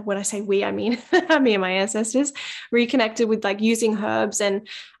 and when I say we, I mean me and my ancestors, reconnected with like using herbs and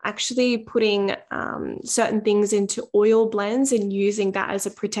actually putting certain things into oil blends and using that as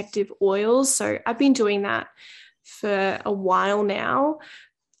a protective oil. So I've been doing that for a while now.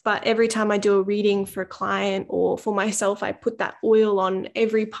 But every time I do a reading for a client or for myself, I put that oil on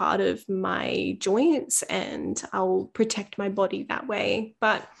every part of my joints and I'll protect my body that way.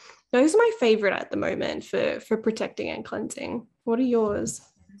 But those are my favorite at the moment for protecting and cleansing. What are yours?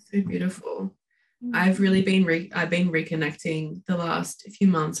 So beautiful. I've really been I've been reconnecting the last few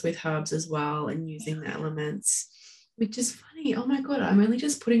months with herbs as well and using the elements, which is funny. Oh my God, I'm only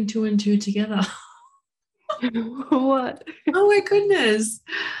just putting two and two together. What? Oh my goodness.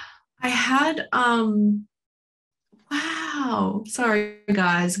 I had wow. Sorry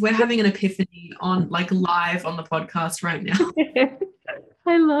guys. We're having an epiphany on like live on the podcast right now.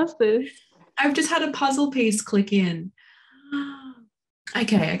 I love this. I've just had a puzzle piece click in.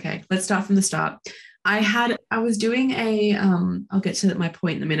 Okay. Let's start from the start. I was doing I'll get to my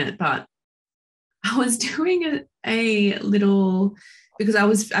point in a minute, but I was doing a little, because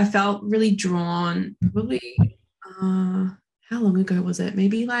I felt really drawn, probably how long ago was it?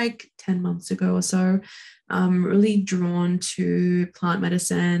 Maybe like 10 months ago or so. Really drawn to plant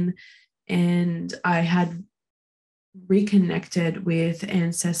medicine, and I had reconnected with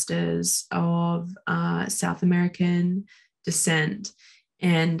ancestors of South American descent,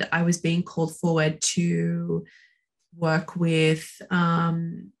 and I was being called forward to work with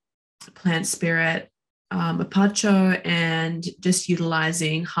plant spirit Apacho, and just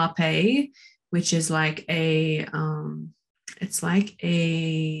utilizing Hape, which is like it's like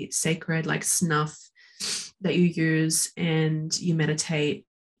a sacred like snuff that you use, and you meditate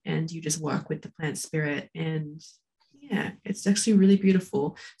and you just work with the plant spirit, and yeah, it's actually really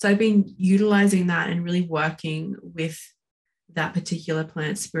beautiful. So I've been utilizing that and really working with that particular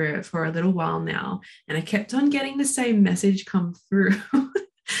plant spirit for a little while now, and I kept on getting the same message come through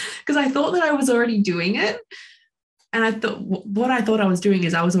because I thought that I was already doing it. And I thought what I thought I was doing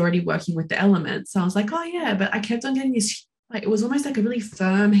is I was already working with the elements. So I was like, oh yeah, but I kept on getting this, like, it was almost like a really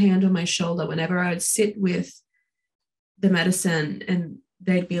firm hand on my shoulder whenever I would sit with the medicine, and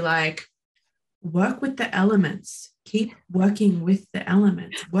they'd be like, work with the elements, keep working with the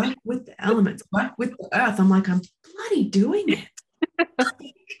elements, work with the elements, work with the earth. I'm like, I'm bloody doing it.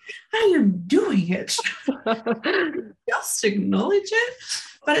 I am doing it. Just acknowledge it.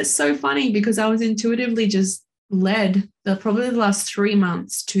 But it's so funny because I was intuitively just led probably the last 3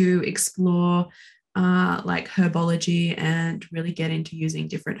 months to explore like herbology and really get into using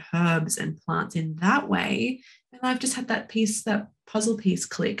different herbs and plants in that way. And I've just had that puzzle piece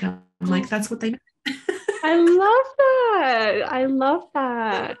click. I'm like, that's what they meant. I love that. I love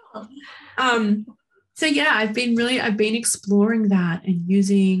that. So yeah, I've been exploring that and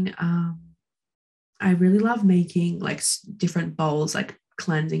using, I really love making like different bowls, like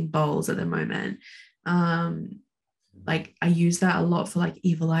cleansing bowls at the moment. Like I use that a lot for like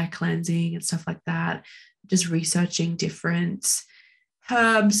evil eye cleansing and stuff like that, just researching different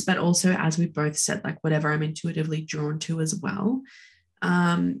herbs, but also, as we both said, like whatever I'm intuitively drawn to as well,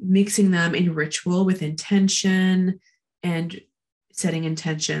 mixing them in ritual with intention and setting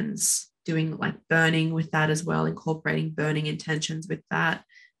intentions, doing like burning with that as well, incorporating burning intentions with that.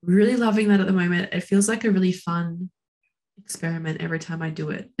 Really loving that at the moment. It feels like a really fun experiment every time I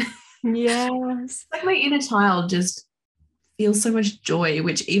do it. Yes. Like my inner child just feels so much joy,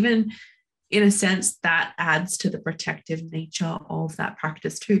 which even in a sense that adds to the protective nature of that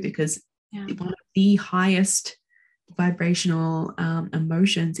practice too, because one of the highest vibrational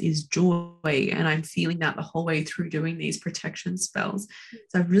emotions is joy, and I'm feeling that the whole way through doing these protection spells.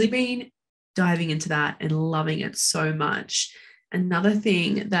 So I've really been diving into that and loving it so much. Another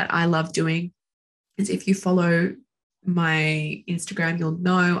thing that I love doing is, if you follow my Instagram, you'll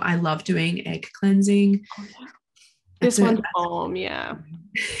know I love doing egg cleansing. Oh, yeah. This one's home, yeah.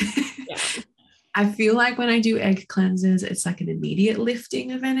 Yeah. I feel like when I do egg cleanses, it's like an immediate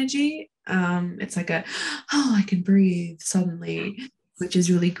lifting of energy. It's like I can breathe suddenly, which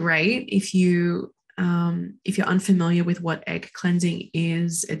is really great. If you're unfamiliar with what egg cleansing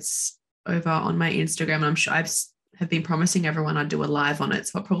is, it's over on my Instagram, and I'm sure I have been promising everyone I'd do a live on it,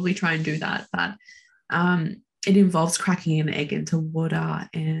 so I'll probably try and do that. But it involves cracking an egg into water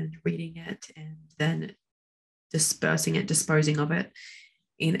and reading it, and then disposing of it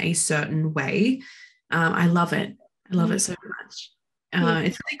in a certain way. I love it. I love it so much.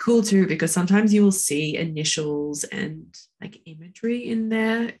 It's really cool too, because sometimes you will see initials and like imagery in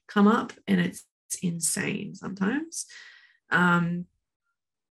there come up, and it's insane sometimes.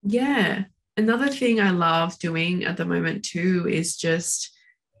 Yeah. Another thing I love doing at the moment too is just,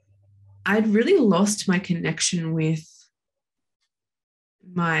 I'd really lost my connection with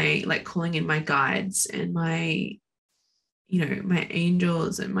my, like, calling in my guides and my, my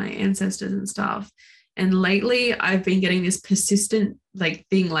angels and my ancestors and stuff. And lately I've been getting this persistent like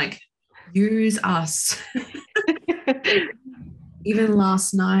thing, like, use us. Even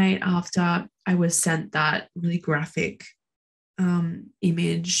last night after I was sent that really graphic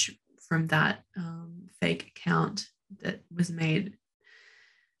image from that fake account that was made,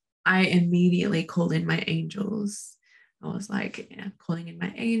 I immediately called in my angels. I was like, yeah, calling in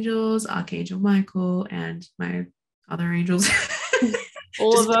my angels, Archangel Michael, and my other angels.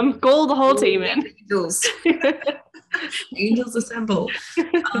 All of them. Call the whole team in. Angels. Angels assemble.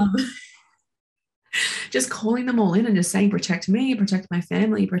 Just calling them all in and just saying, protect me, protect my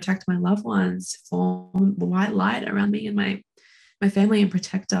family, protect my loved ones, form white light around me and my family, and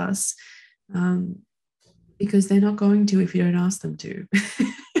protect us. Because they're not going to if you don't ask them to.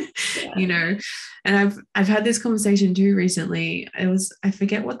 Yeah. And I've had this conversation too recently. I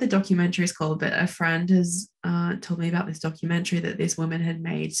forget what the documentary is called, but a friend has told me about this documentary that this woman had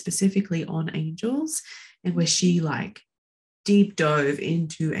made specifically on angels, and where she like deep dove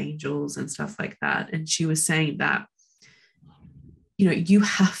into angels and stuff like that. And she was saying that, you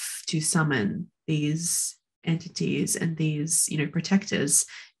have to summon these entities and these, protectors.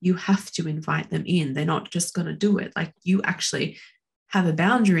 You have to invite them in. They're not just going to do it. Like, you actually have a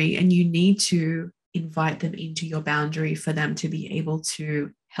boundary, and you need to invite them into your boundary for them to be able to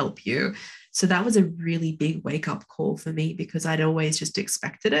help you. So that was a really big wake-up call for me, because I'd always just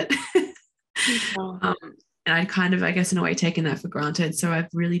expected it. And I'd kind of, I guess, in a way, taken that for granted. So I've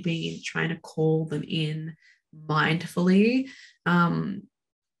really been trying to call them in mindfully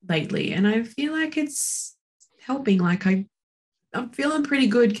lately. And I feel like it's helping. Like, I'm feeling pretty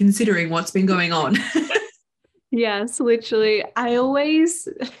good considering what's been going on. Yes, literally. I always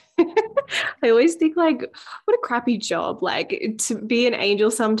think, like, what a crappy job, like, to be an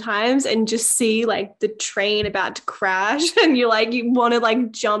angel sometimes and just see like the train about to crash and you're like, you want to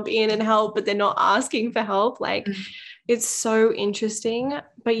like jump in and help, but they're not asking for help. Like, it's so interesting.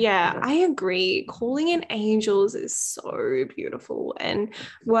 But yeah, I agree. Calling in angels is so beautiful, and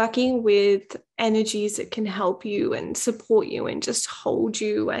working with energies that can help you and support you and just hold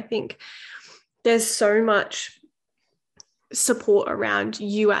you. I think there's so much support around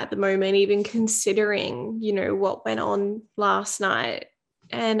you at the moment, even considering, what went on last night.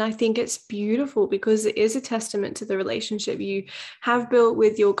 And I think it's beautiful because it is a testament to the relationship you have built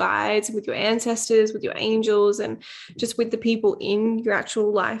with your guides, with your ancestors, with your angels, and just with the people in your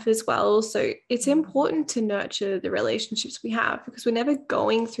actual life as well. So it's important to nurture the relationships we have, because we're never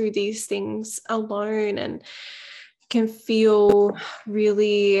going through these things alone, and can feel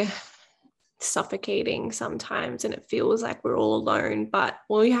really suffocating sometimes, and it feels like we're all alone. But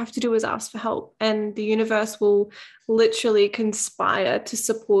all you have to do is ask for help, and the universe will literally conspire to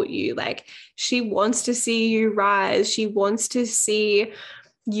support you. Like, she wants to see you rise. She wants to see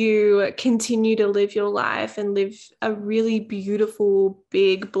you continue to live your life and live a really beautiful,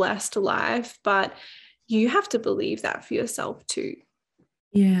 big, blessed life. But you have to believe that for yourself too.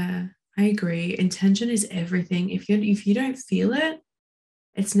 Yeah, I agree. Intention is everything. If you don't feel it,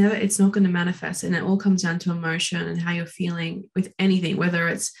 it's not going to manifest. And it all comes down to emotion and how you're feeling with anything, whether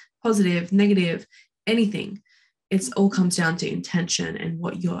it's positive, negative, anything. It's all comes down to intention and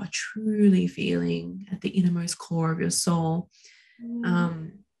what you're truly feeling at the innermost core of your soul.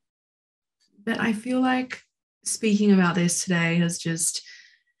 But I feel like speaking about this today has just,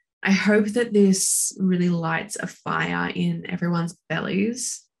 I hope that this really lights a fire in everyone's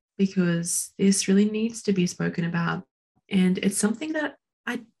bellies, because this really needs to be spoken about. And it's something that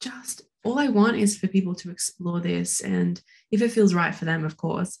all I want is for people to explore this, and if it feels right for them, of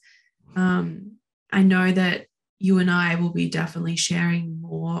course. I know that you and I will be definitely sharing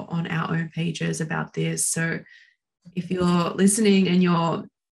more on our own pages about this. So if you're listening and you're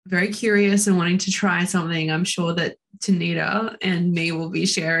very curious and wanting to try something, I'm sure that Tanita and me will be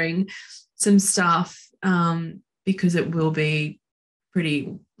sharing some stuff, because it will be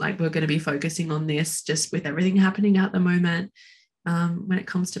pretty, like, we're going to be focusing on this just with everything happening at the moment. When it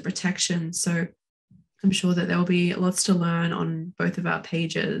comes to protection. So I'm sure that there will be lots to learn on both of our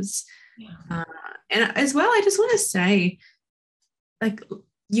pages. Yeah. And as well, I just want to say, like,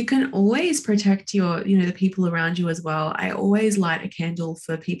 you can always protect your, the people around you as well. I always light a candle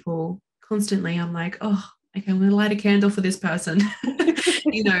for people constantly. I'm like, oh, okay, I'm going to light a candle for this person. I'm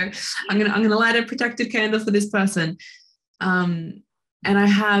going to light a protected candle for this person. And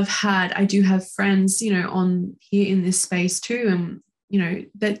I do have friends, on here in this space too. And,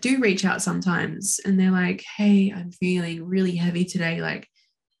 that do reach out sometimes and they're like, hey, I'm feeling really heavy today. Like,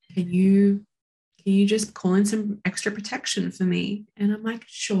 can you just call in some extra protection for me? And I'm like,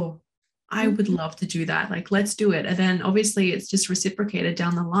 sure, I would love to do that. Like, let's do it. And then obviously it's just reciprocated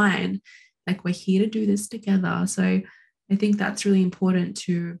down the line. Like, we're here to do this together. So I think that's really important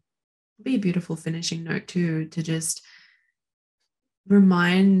to be a beautiful finishing note too, to just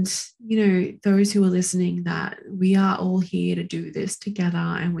remind, those who are listening that we are all here to do this together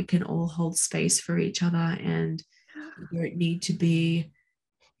and we can all hold space for each other. And you don't need to be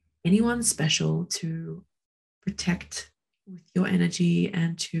anyone special to protect with your energy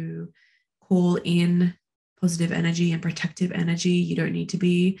and to call in positive energy and protective energy. You don't need to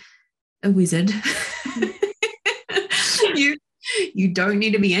be a wizard. You don't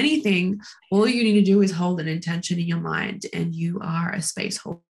need to be anything. All you need to do is hold an intention in your mind, and you are a space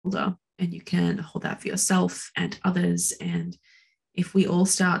holder, and you can hold that for yourself and others. And if we all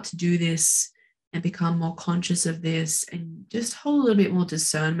start to do this and become more conscious of this and just hold a little bit more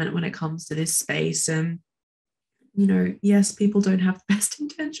discernment when it comes to this space, and yes, people don't have the best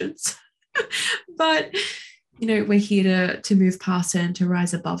intentions, but we're here to move past it and to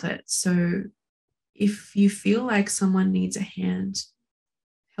rise above it. So if you feel like someone needs a hand,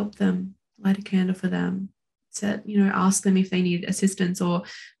 help them, light a candle for them, ask them if they need assistance or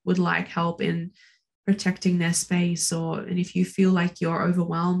would like help in protecting their space. And if you feel like you're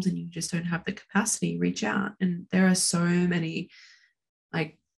overwhelmed and you just don't have the capacity, reach out. And there are so many,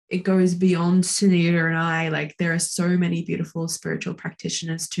 like, it goes beyond Sunita and I, like, there are so many beautiful spiritual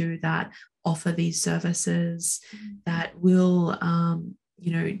practitioners too that offer these services that will,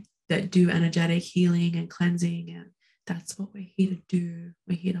 that do energetic healing and cleansing. And that's what we're here to do.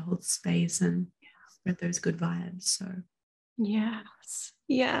 We're here to hold space and spread those good vibes. So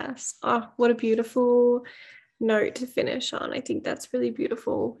yes. Oh, what a beautiful note to finish on. I think that's really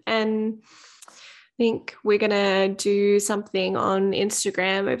beautiful. And I think we're going to do something on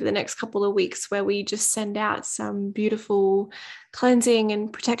Instagram over the next couple of weeks where we just send out some beautiful cleansing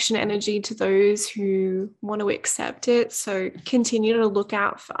and protection energy to those who want to accept it. So continue to look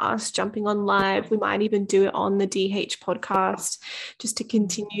out for us jumping on live. We might even do it on the DH podcast just to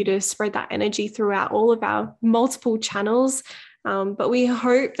continue to spread that energy throughout all of our multiple channels. But we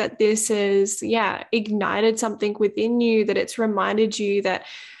hope that this has, ignited something within you, that it's reminded you that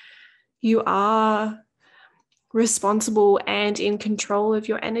you are responsible and in control of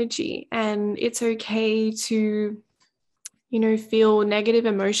your energy. And it's okay to, feel negative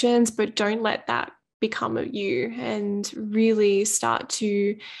emotions, but don't let that become you, and really start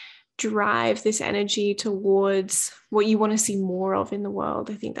to drive this energy towards what you want to see more of in the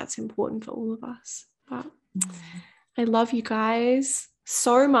world. I think that's important for all of us. But I love you guys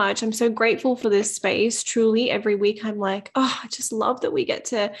so much. I'm so grateful for this space. Truly, every week I'm like, I just love that we get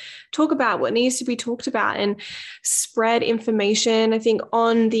to talk about what needs to be talked about and spread information. I think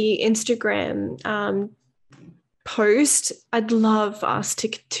on the Instagram post, I'd love us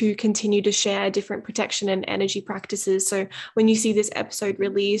to continue to share different protection and energy practices. So when you see this episode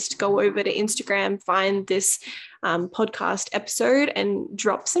released, go over to Instagram, find this podcast episode and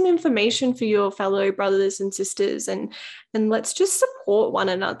drop some information for your fellow brothers and sisters, and let's just support one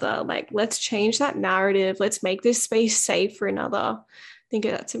another. Like, let's change that narrative. Let's make this space safe for another. I think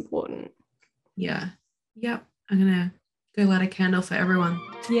that's important. Yeah. Yep. I'm gonna go light a candle for everyone.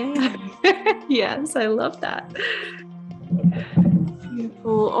 Yeah. Yes, I love that.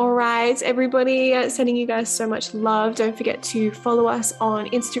 Beautiful. All right, everybody, sending you guys so much love. Don't forget to follow us on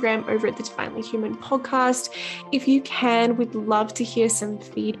Instagram over at the Divinely Human Podcast. If you can, we'd love to hear some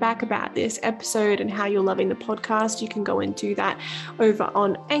feedback about this episode and how you're loving the podcast. You can go and do that over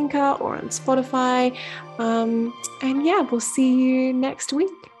on Anchor or on Spotify. And we'll see you next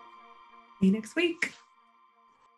week. See you next week.